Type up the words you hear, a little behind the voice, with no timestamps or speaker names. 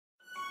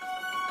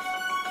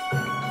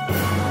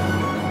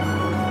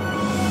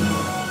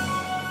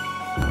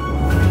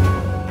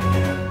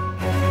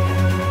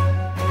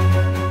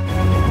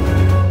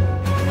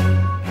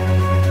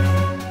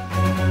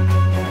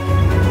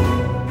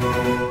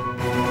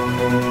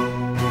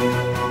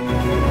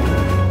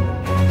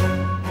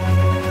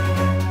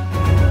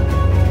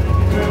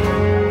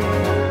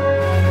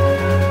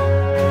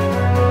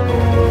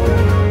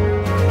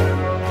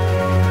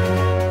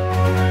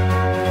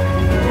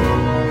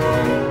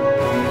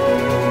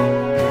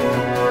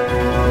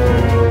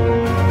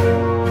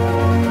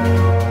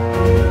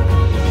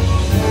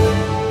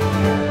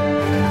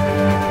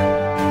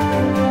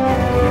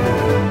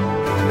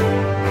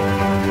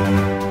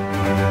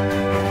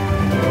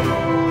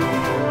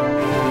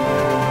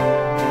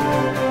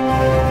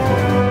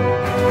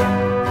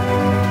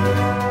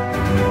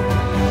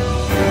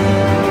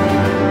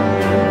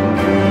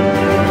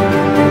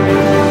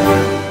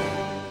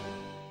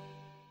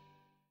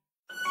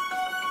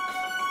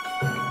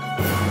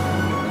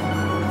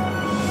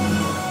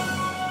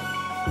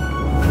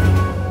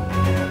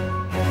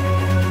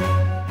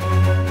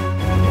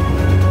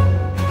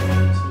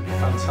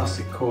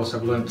course.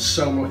 I've learned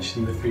so much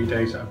in the 3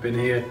 days that I've been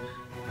here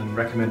and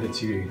recommend it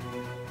to you.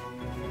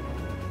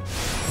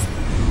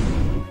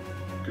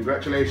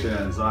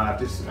 Congratulations, I've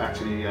just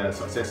actually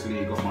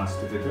successfully got my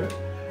certificate.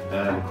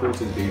 The course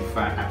has been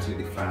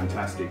absolutely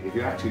fantastic. If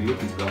you're actually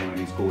looking to go on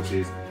these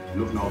courses,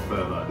 look no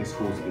further. This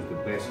course is the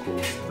best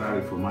course,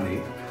 value for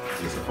money.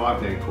 It's a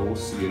 5-day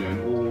course, you learn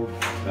all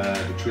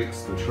the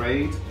tricks, the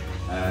trade,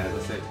 as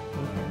I said.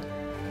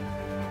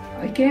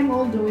 I came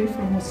all the way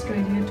from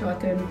Australia to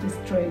attend this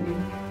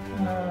training,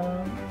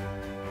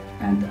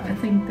 and I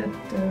think that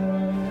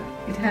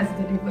it has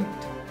delivered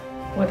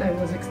what I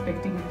was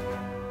expecting.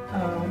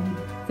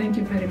 Thank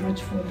you very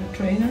much for the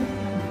trainer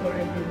and for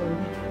everyone.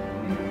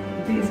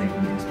 It is a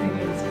good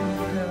experience,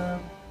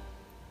 and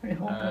I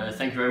hope.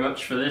 Thank you very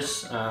much for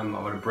this. I've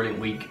had a brilliant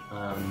week,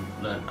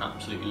 learned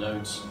absolutely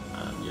loads,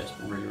 and yes,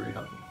 been really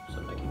happy, so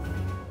thank you.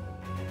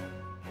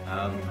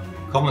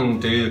 Come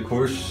and do the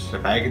course.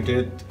 If I can do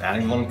it,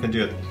 anyone can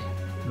do it.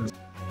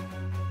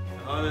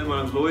 Hi there,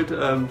 my name's Lloyd.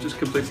 Just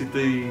completed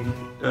the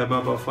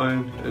mobile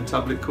phone and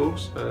tablet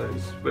course.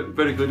 It's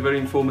very good, very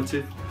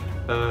informative.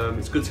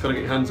 It's good to kind of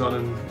get your hands on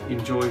and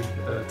enjoy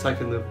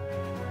taking the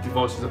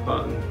devices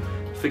apart and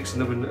fixing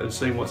them and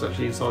seeing what's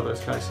actually inside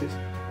those cases,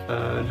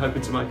 and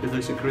hoping to make a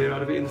decent career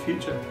out of it in the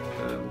future.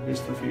 Here's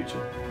to the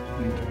future.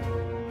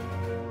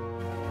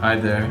 Hi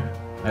there.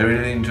 I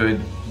really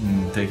enjoyed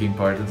taking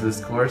part of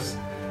this course.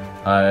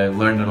 I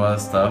learned a lot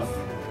of stuff.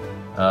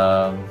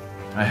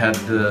 I had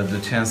the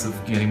chance of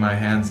getting my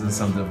hands on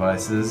some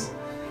devices,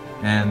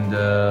 and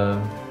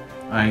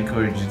I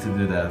encourage you to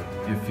do that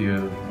if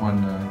you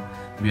want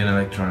to be an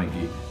electronic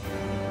geek.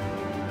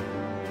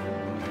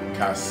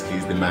 Cass,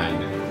 he's the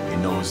man. He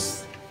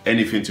knows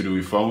anything to do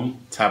with phone,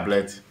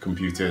 tablet,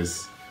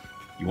 computers.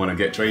 You want to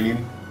get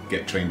training?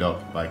 Get trained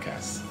up by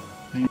Cass.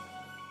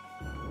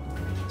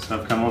 So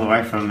I've come all the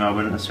way from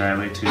Melbourne,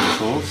 Australia to the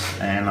course,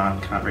 and I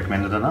can't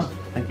recommend it enough.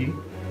 Thank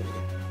you.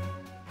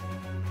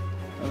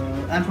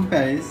 I'm from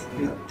Paris.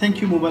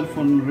 Thank you Mobile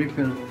Phone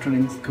Repair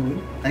Training School.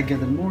 I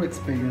gathered more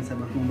experience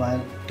about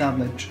mobile,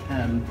 tablet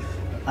and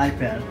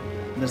iPad.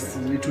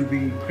 It will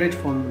be great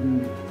for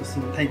me,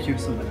 so thank you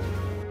so much.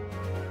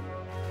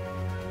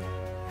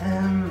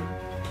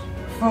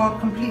 For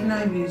complete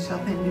novice, I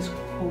think this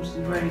course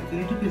is very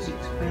good because it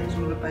explains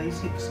all the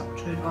basics up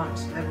to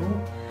advanced level.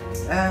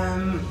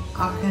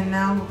 I can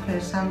now repair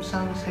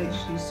Samsung,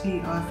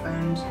 HTC,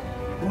 iPhones,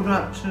 all the way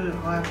up to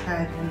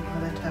iPad and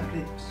other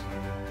tablets.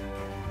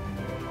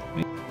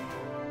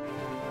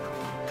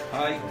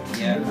 Hi,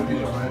 yeah, I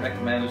would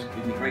recommend it. It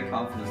gives me great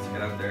confidence to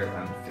get out there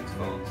and fix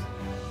phones.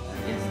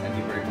 Yes, thank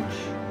you very much.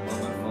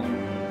 Mobile phone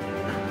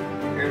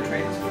repair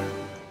training.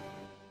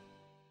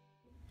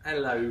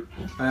 Hello.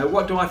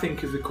 What do I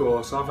think of the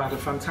course? I've had a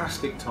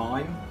fantastic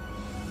time.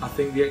 I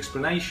think the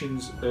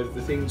explanations of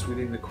the things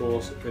within the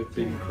course have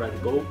been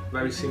incredible,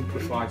 very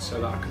simplified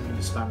so that I can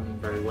understand them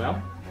very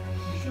well.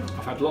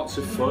 I've had lots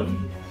of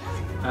fun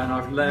and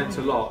I've learnt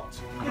a lot,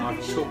 and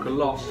I've took a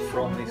lot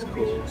from this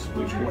course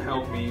which will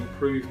help me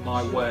improve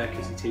my work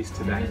as it is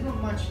today.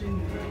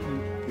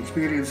 The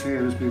experience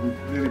here has been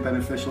really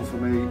beneficial for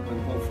me,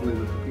 and hopefully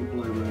the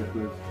people I work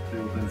with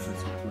will benefit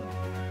as well.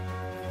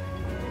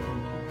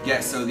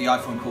 Yeah, so the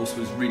iPhone course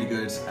was really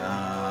good,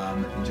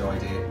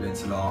 enjoyed it,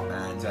 learnt a lot,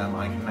 and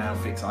I can now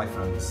fix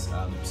iPhones,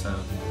 so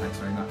thanks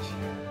very much.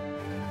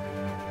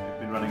 I've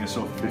been running a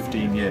saw for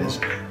 15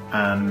 years,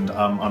 and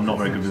I'm not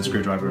very good with a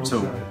screwdriver at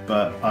all,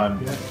 but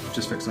I'm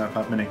just fixed an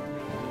iPad mini,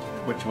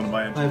 which one am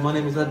I in? Hi, my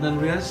name is Adnan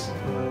Riaz.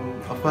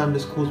 I find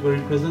this course very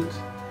pleasant.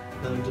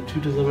 The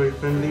tutors are very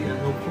friendly and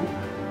helpful.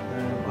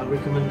 I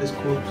recommend this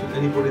course to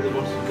anybody that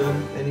wants to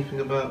learn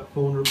anything about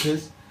phone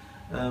repairs.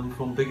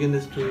 From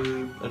beginners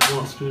to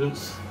advanced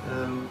students.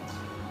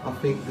 I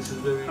think this is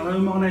very... Hello,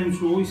 my name's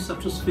Royce.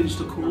 I've just finished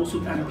a course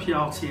with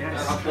MPRTS.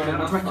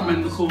 I'd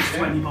recommend the course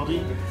to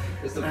anybody.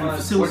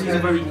 Facilities are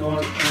very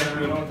good,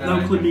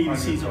 local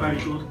amenities are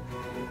very good,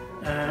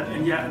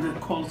 and yeah, the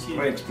quality...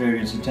 Great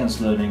experience, intense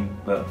learning,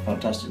 but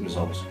fantastic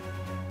results.